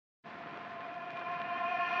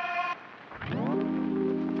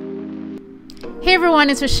Hey everyone,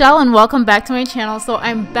 it's Rochelle and welcome back to my channel. So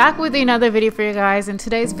I'm back with another video for you guys. In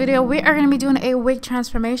today's video, we are going to be doing a wig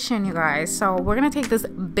transformation, you guys. So we're going to take this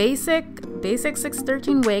basic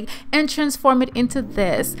 613 wig and transform it into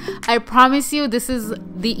this. I promise you this is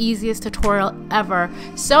the easiest tutorial ever.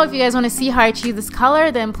 So if you guys want to see how I achieve this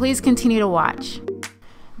color, then please continue to watch.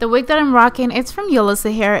 The wig that I'm rocking, it's from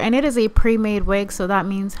Yolissa Hair and it is a pre-made wig, so that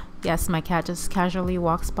means yes, my cat just casually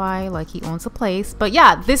walks by like he owns the place. But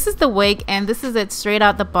yeah, this is the wig and this is it straight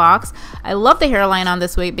out the box. I love the hairline on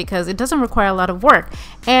this wig because it doesn't require a lot of work.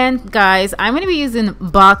 And guys, I'm going to be using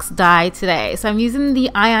box dye today. So I'm using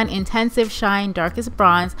the Ion Intensive Shine Darkest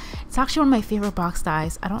Bronze. It's actually one of my favorite box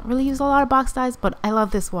dyes. I don't really use a lot of box dyes, but I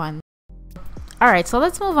love this one. Alright, so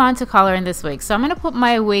let's move on to coloring this wig. So I'm going to put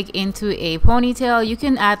my wig into a ponytail. You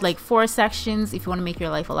can add like 4 sections if you want to make your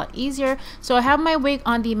life a lot easier. So I have my wig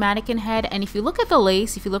on the mannequin head, and if you look at the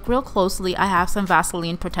lace, if you look real closely, I have some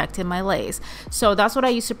Vaseline protecting my lace. So that's what I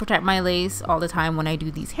use to protect my lace all the time when I do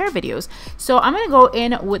these hair videos. So I'm going to go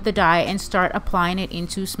in with the dye and start applying it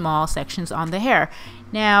into small sections on the hair.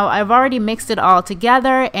 Now I've already mixed it all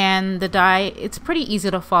together, and the dye, it's pretty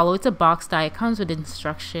easy to follow. It's a box dye, it comes with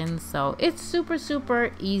instructions, so it's super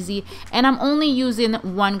easy, and I'm only using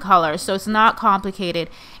one color, so it's not complicated.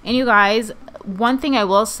 And you guys, one thing I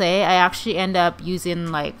will say, I actually end up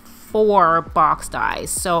using like 4 box dyes.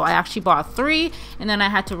 So I actually bought 3, and then I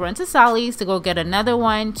had to run to Sally's to go get another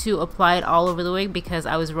one to apply it all over the wig because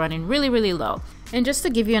I was running really low. And just to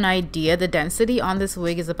give you an idea, the density on this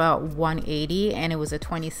wig is about 180, and it was at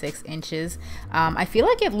 26 inches. I feel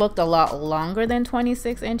like it looked a lot longer than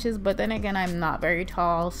 26 inches, but then again, I'm not very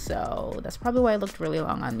tall, so that's probably why it looked really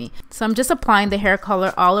long on me. So I'm just applying the hair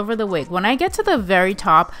color all over the wig. When I get to the very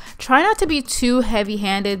top, try not to be too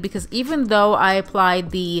heavy-handed, because even though I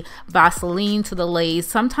applied the Vaseline to the lace,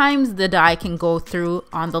 sometimes the dye can go through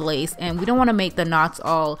on the lace, and we don't want to make the knots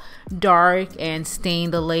all dark and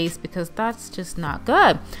stain the lace because that's just not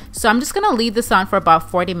good. So I'm just gonna leave this on for about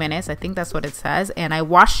 40 minutes. I think that's what it says, and I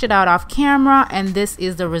washed it out off camera, and this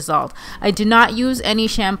is the result. I did not use any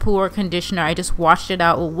shampoo or conditioner. I just washed it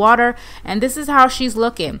out with water, and this is how she's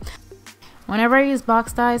looking. Whenever I use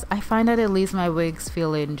box dyes, I find that it leaves my wigs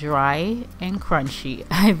feeling dry and crunchy.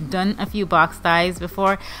 I've done a few box dyes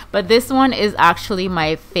before, but this one is actually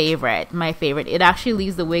my favorite. It actually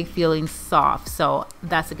leaves the wig feeling soft, so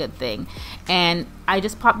that's a good thing. And I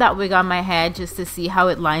just popped that wig on my head just to see how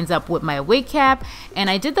it lines up with my wig cap, and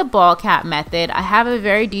I did the ball cap method. I have a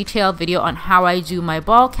very detailed video on how I do my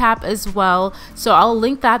ball cap as well, so I'll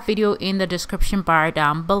link that video in the description bar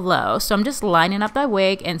down below. So I'm just lining up that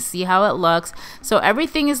wig and see how it looks. So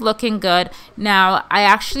everything is looking good. Now I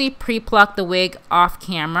actually pre-plucked the wig off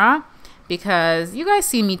camera because you guys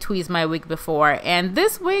see me tweeze my wig before, and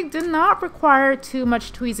this wig did not require too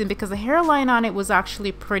much tweezing because the hairline on it was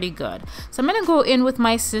actually pretty good. So I'm gonna go in with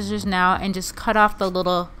my scissors now and just cut off the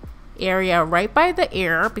little area right by the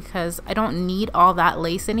ear because I don't need all that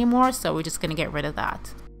lace anymore, so we're just gonna get rid of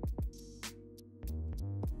that.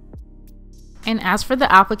 And as for the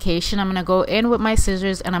application, I'm going to go in with my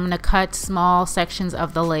scissors and I'm going to cut small sections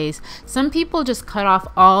of the lace. Some people just cut off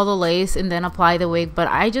all the lace and then apply the wig, but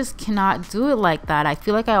I just cannot do it like that. I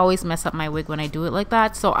feel like I always mess up my wig when I do it like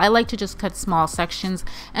that. So I like to just cut small sections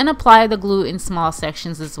and apply the glue in small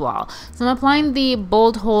sections as well. So I'm applying the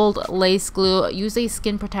Bold Hold lace glue. Use a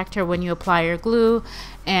skin protector when you apply your glue,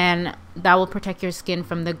 and that will protect your skin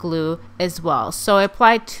from the glue as well. So I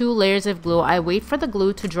applied 2 layers of glue. I wait for the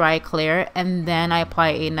glue to dry clear, and then I apply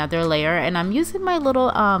another layer, and I'm using my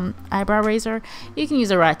little eyebrow razor. You can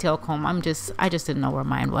use a rat tail comb. I just didn't know where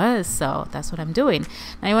mine was, so that's what I'm doing.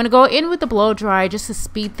 Now you want to go in with the blow dryer just to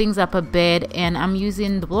speed things up a bit, and I'm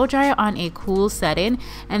using the blow dryer on a cool setting,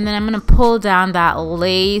 and then I'm going to pull down that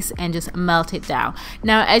lace and just melt it down.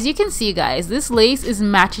 Now as you can see, guys, this lace is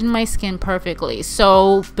matching my skin perfectly.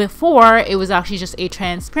 So before it was actually just a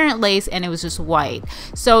transparent lace and it was just white.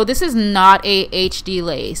 So this is not a HD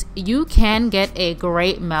lace. You can get a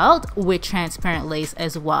great melt with transparent lace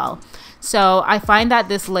as well. So I find that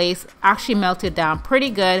this lace actually melted down pretty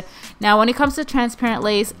good. Now when it comes to transparent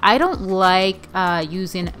lace, I don't like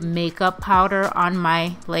using makeup powder on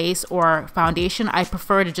my lace or foundation. I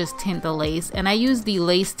prefer to just tint the lace, and I use the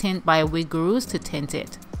lace tint by Wig Gurus to tint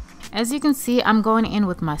it. As you can see, I'm going in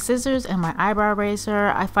with my scissors and my eyebrow razor.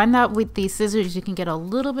 I find that with these scissors, you can get a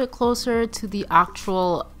little bit closer to the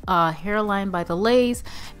actual hairline by the lace,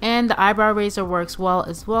 and the eyebrow razor works well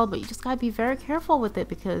as well, but you just gotta be very careful with it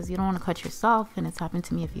because you don't want to cut yourself, and it's happened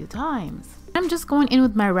to me a few times. I'm just going in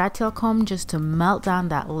with my rat tail comb just to melt down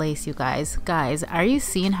that lace, you guys. Guys, are you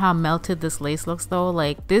seeing how melted this lace looks though?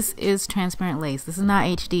 Like, this is transparent lace. This is not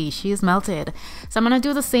HD. She is melted. So I'm going to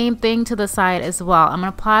do the same thing to the side as well. I'm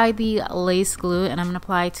going to apply the lace glue and I'm going to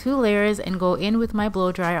apply 2 layers and go in with my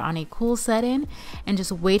blow dryer on a cool setting and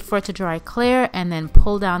just wait for it to dry clear and then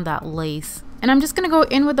pull down that lace. And I'm just going to go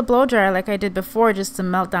in with the blow dryer like I did before just to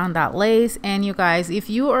melt down that lace. And you guys, if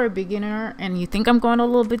you are a beginner and you think I'm going a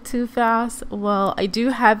little bit too fast, well, I do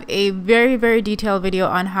have a very detailed video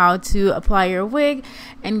on how to apply your wig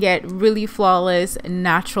and get really flawless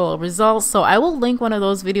natural results. So I will link one of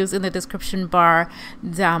those videos in the description bar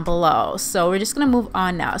down below. So we're just going to move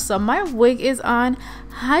on now. So my wig is on.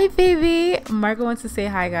 Hi, baby. Margot wants to say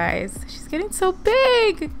hi, guys. She's getting so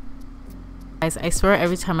big. Guys, I swear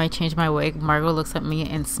every time I change my wig, Margot looks at me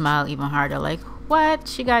and smile even harder like, what?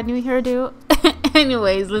 She got new hairdo?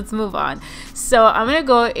 Anyways, let's move on. So I'm gonna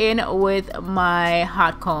go in with my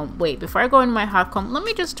hot comb. Wait, before I go in my hot comb, let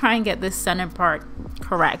me just try and get this center part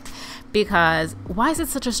correct, because why is it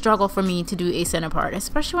such a struggle for me to do a center part,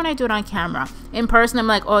 especially when I do it on camera? In person, I'm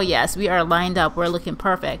like, oh yes, we are lined up, we're looking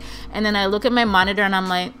perfect. And then I look at my monitor and I'm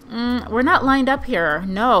like, we're not lined up here,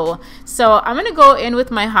 no. So I'm gonna go in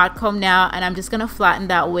with my hot comb now and I'm just gonna flatten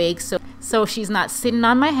that wig so she's not sitting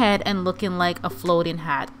on my head and looking like a floating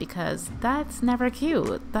hat, because that's never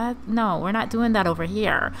cute. No, we're not doing that over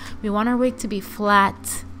here. We want our wig to be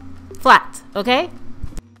flat, okay?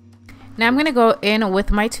 Now I'm going to go in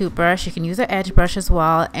with my toothbrush. You can use an edge brush as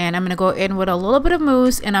well. And I'm going to go in with a little bit of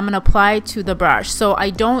mousse and I'm going to apply to the brush. So I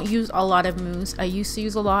don't use a lot of mousse. I used to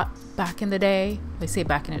use a lot back in the day. I say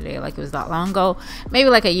back in the day like it was that long ago, maybe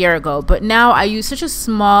like a year ago. But now I use such a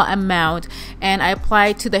small amount and I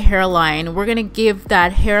apply to the hairline. We're going to give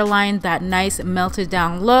that hairline that nice melted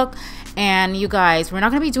down look. And you guys, we're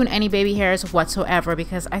not going to be doing any baby hairs whatsoever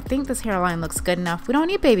because I think this hairline looks good enough. We don't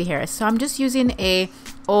need baby hairs. So I'm just using a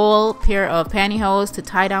old pair of pantyhose to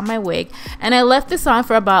tie down my wig. And I left this on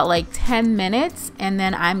for about like 10 minutes and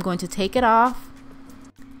then I'm going to take it off.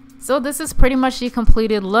 So this is pretty much the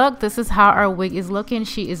completed look. This is how our wig is looking.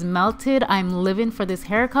 She is melted. I'm living for this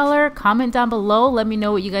hair color. Comment down below. Let me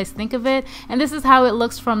know what you guys think of it. And this is how it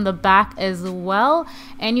looks from the back as well.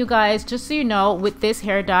 And you guys, just so you know, with this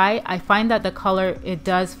hair dye, I find that the color, it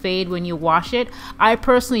does fade when you wash it. I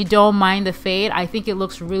personally don't mind the fade. I think it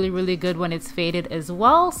looks really good when it's faded as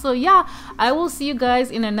well. So yeah, I will see you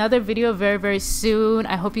guys in another video very soon.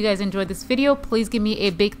 I hope you guys enjoyed this video. Please give me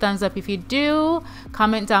a big thumbs up if you do.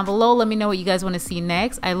 Comment down below. Let me know what you guys want to see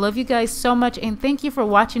next. I love you guys so much and thank you for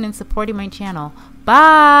watching and supporting my channel.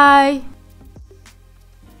 Bye.